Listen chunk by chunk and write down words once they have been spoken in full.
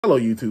Hello,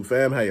 YouTube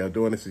fam. How y'all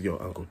doing? This is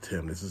your Uncle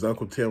Tim. This is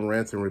Uncle Tim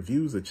Rants and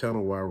Reviews, a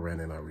channel where I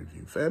rant and I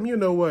review. Fam, you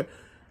know what?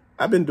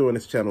 I've been doing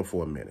this channel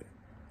for a minute.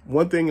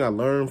 One thing I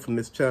learned from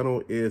this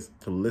channel is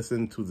to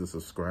listen to the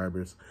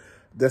subscribers.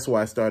 That's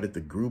why I started the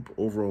group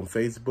over on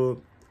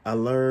Facebook. I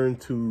learned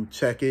to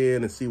check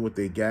in and see what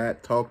they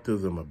got, talk to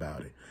them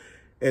about it.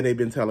 And they've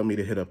been telling me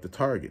to hit up the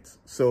Targets.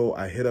 So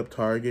I hit up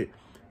Target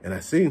and I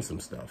seen some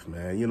stuff,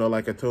 man. You know,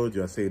 like I told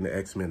you, I seen the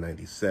X-Men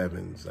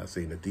 97s. I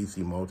seen the DC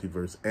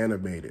Multiverse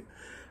animated.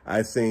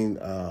 I seen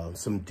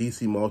some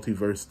DC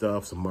Multiverse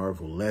stuff, some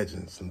Marvel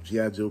Legends, some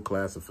G.I. Joe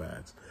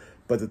Classifieds,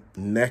 but the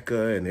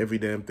NECA and every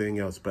damn thing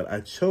else. But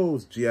I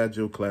chose G.I.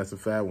 Joe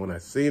Classified when I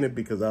seen it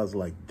because I was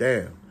like,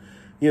 damn.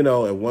 You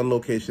know, at one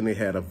location they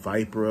had a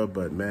Viper,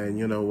 but man,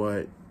 you know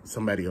what?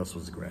 Somebody else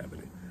was grabbing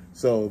it.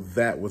 So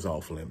that was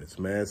off limits,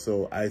 man.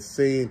 So I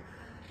seen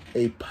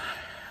a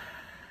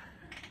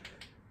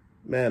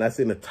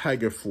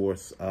Tiger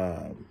Force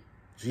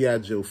G.I.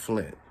 Joe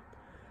Flint.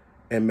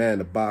 And man,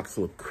 the box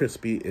looked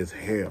crispy as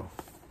hell.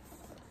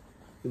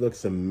 It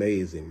looks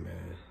amazing,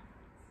 man.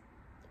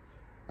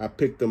 I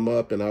picked them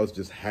up and I was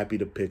just happy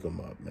to pick them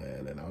up,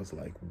 man. And I was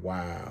like,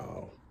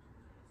 wow,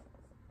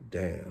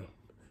 damn.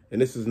 And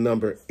this is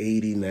number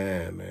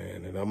 89,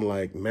 man. And I'm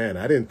like, man,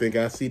 I didn't think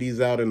I'd see these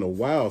out in a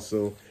while.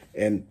 So,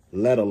 and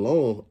let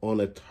alone on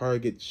a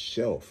Target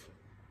shelf.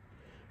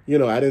 You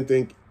know, I didn't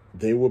think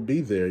they would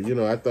be there. You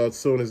know, I thought as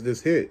soon as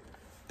this hit,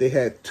 they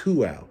had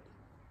 2 out.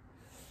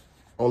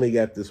 Only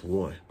got this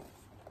 1.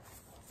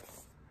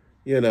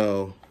 You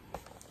know,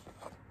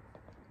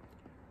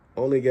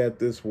 only got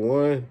this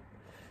 1.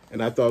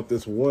 And I thought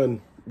this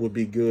 1 would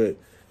be good.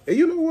 And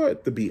you know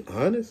what? To be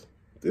honest,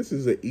 this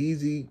is an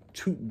easy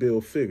troop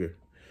build figure.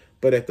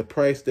 But at the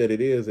price that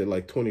it is at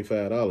like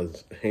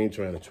 $25, I ain't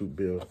trying to troop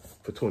build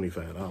for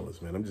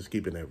 $25, man. I'm just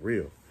keeping that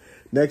real.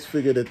 Next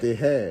figure that they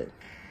had,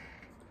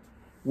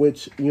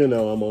 which, you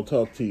know, I'm going to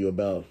talk to you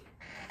about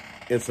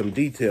in some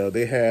detail.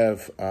 They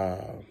have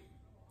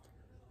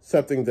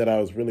something that I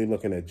was really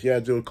looking at. G.I.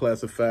 Joe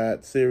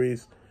Classified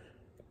series,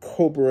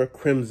 Cobra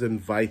Crimson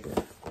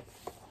Viper.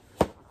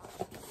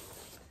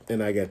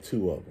 And I got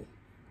 2 of them.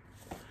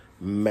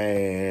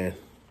 Man,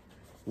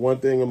 one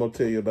thing I'm going to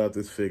tell you about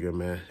this figure,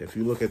 man. If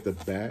you look at the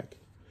back,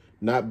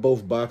 not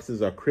both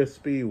boxes are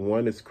crispy.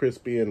 One is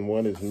crispy and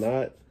one is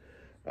not.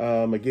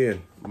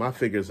 Again, my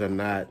figures are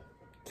not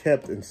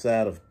kept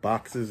inside of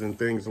boxes and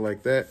things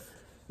like that.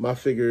 My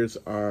figures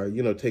are,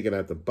 you know, taken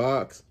out the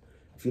box.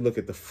 If you look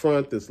at the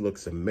front, this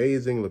looks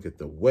amazing. Look at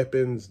the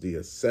weapons, the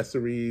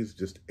accessories,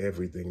 just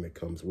everything that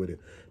comes with it.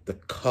 The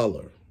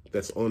color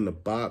that's on the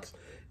box.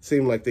 It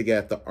seemed like they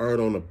got the art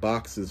on the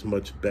boxes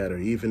much better,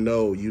 even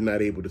though you're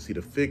not able to see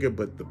the figure,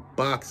 but the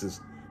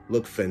boxes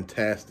look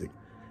fantastic.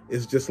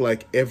 It's just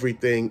like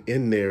everything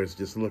in there is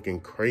just looking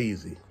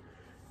crazy.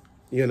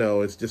 You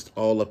know, it's just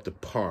all up to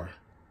par.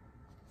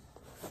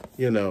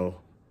 You know,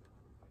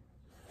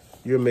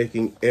 you're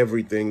making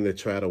everything to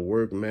try to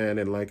work, man.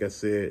 And like I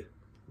said,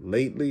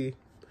 lately,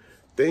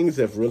 things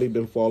have really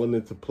been falling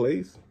into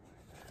place.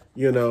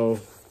 You know,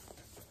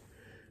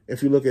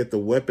 if you look at the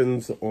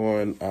weapons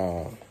on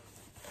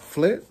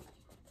Flint,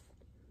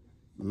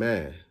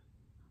 man,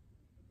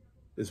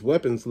 his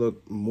weapons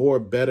look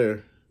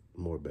his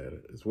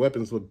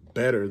weapons look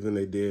better than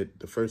they did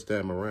the first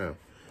time around.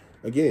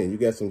 Again, you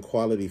got some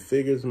quality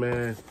figures,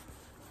 man.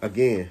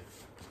 Again,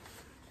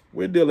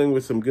 we're dealing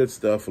with some good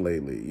stuff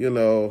lately. You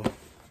know,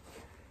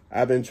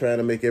 I've been trying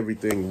to make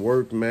everything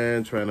work,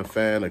 man, trying to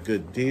find a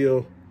good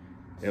deal.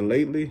 And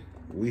lately,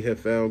 we have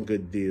found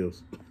good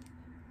deals.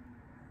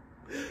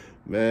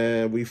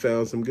 Man, we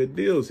found some good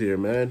deals here,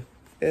 man.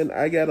 And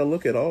I got to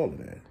look at all of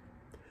that.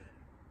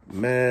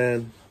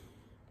 Man,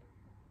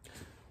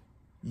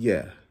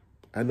 yeah.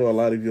 I know a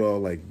lot of y'all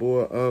like,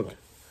 boy, Unc,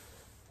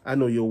 I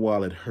know your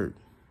wallet hurt.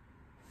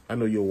 I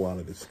know your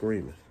wallet is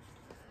screaming.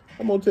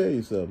 I'm going to tell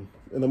you something,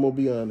 and I'm going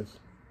to be honest.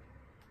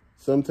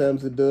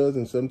 Sometimes it does,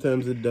 and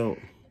sometimes it don't.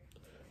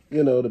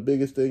 You know, the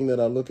biggest thing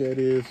that I look at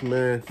is,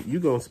 man, you're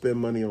going to spend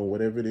money on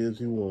whatever it is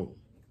you want.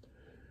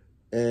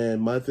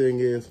 And my thing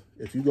is,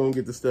 if you're going to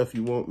get the stuff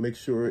you want, make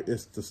sure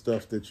it's the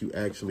stuff that you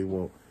actually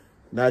want.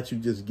 Not you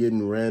just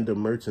getting random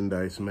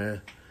merchandise,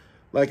 man.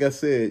 Like I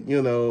said,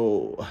 you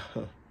know,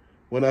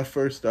 when I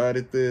first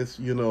started this,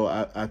 you know,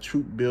 I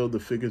troop build the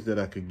figures that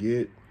I could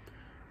get.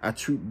 I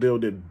troop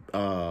builded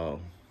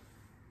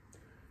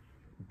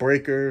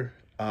Breaker,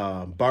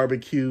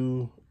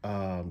 Barbecue,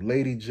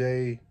 Lady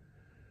J,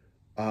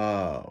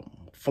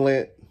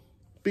 Flint,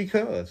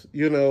 because,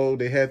 you know,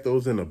 they had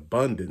those in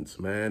abundance,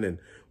 man. And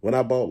when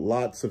I bought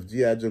lots of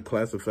G.I. Joe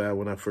Classified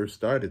when I first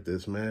started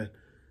this, man,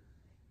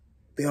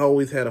 they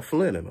always had a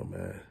Flint in them,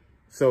 man.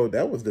 So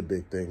that was the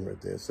big thing right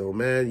there. So,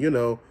 man, you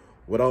know,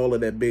 with all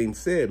of that being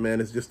said,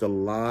 man, it's just a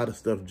lot of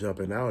stuff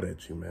jumping out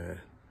at you, man.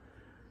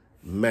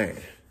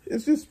 Man,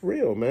 it's just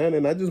real, man.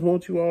 And I just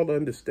want you all to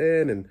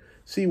understand and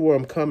see where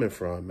I'm coming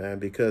from, man,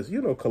 because,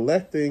 you know,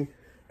 collecting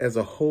as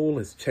a whole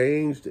has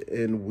changed,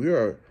 and we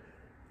are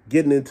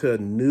getting into a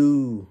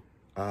new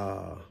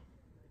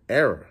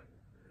era.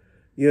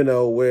 You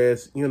know,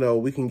 whereas, you know,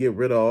 we can get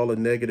rid of all the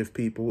negative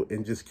people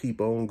and just keep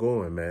on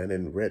going, man.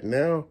 And right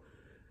now,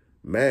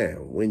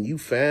 man, when you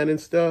fan and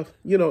stuff,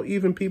 you know,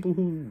 even people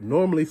who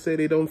normally say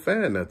they don't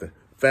fan nothing,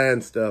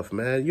 fan stuff,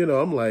 man. You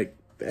know, I'm like,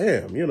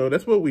 damn, you know,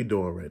 that's what we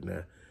doing right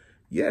now.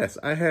 Yes,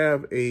 I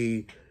have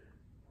a,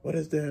 what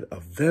is that? A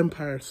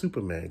Vampire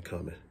Superman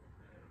coming.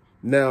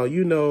 Now,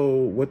 you know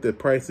what the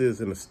price is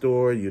in the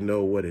store. You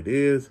know what it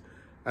is.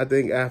 I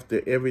think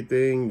after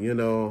everything, you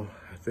know,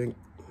 I think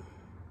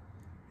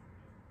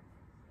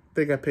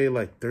I paid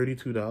like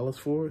 $32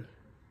 for it.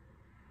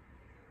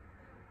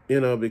 You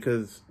know,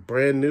 because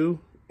brand new,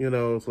 you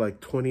know, it's like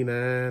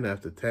 $29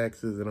 after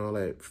taxes and all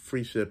that,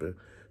 free shipping.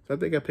 So I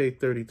think I paid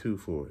 $32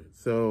 for it.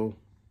 So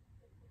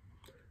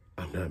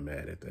I'm not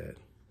mad at that.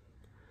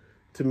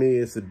 To me,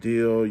 it's a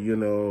deal, you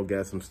know,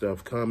 got some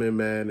stuff coming,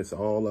 man. It's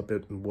all up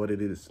at what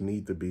it is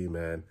need to be,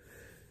 man.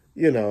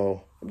 You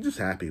know, I'm just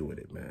happy with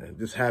it, man.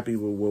 Just happy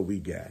with what we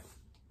got.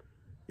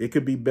 It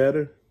could be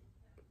better,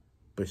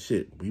 but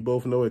shit, we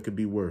both know it could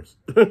be worse.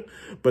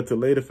 But to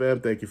later,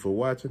 fam, thank you for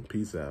watching.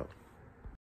 Peace out.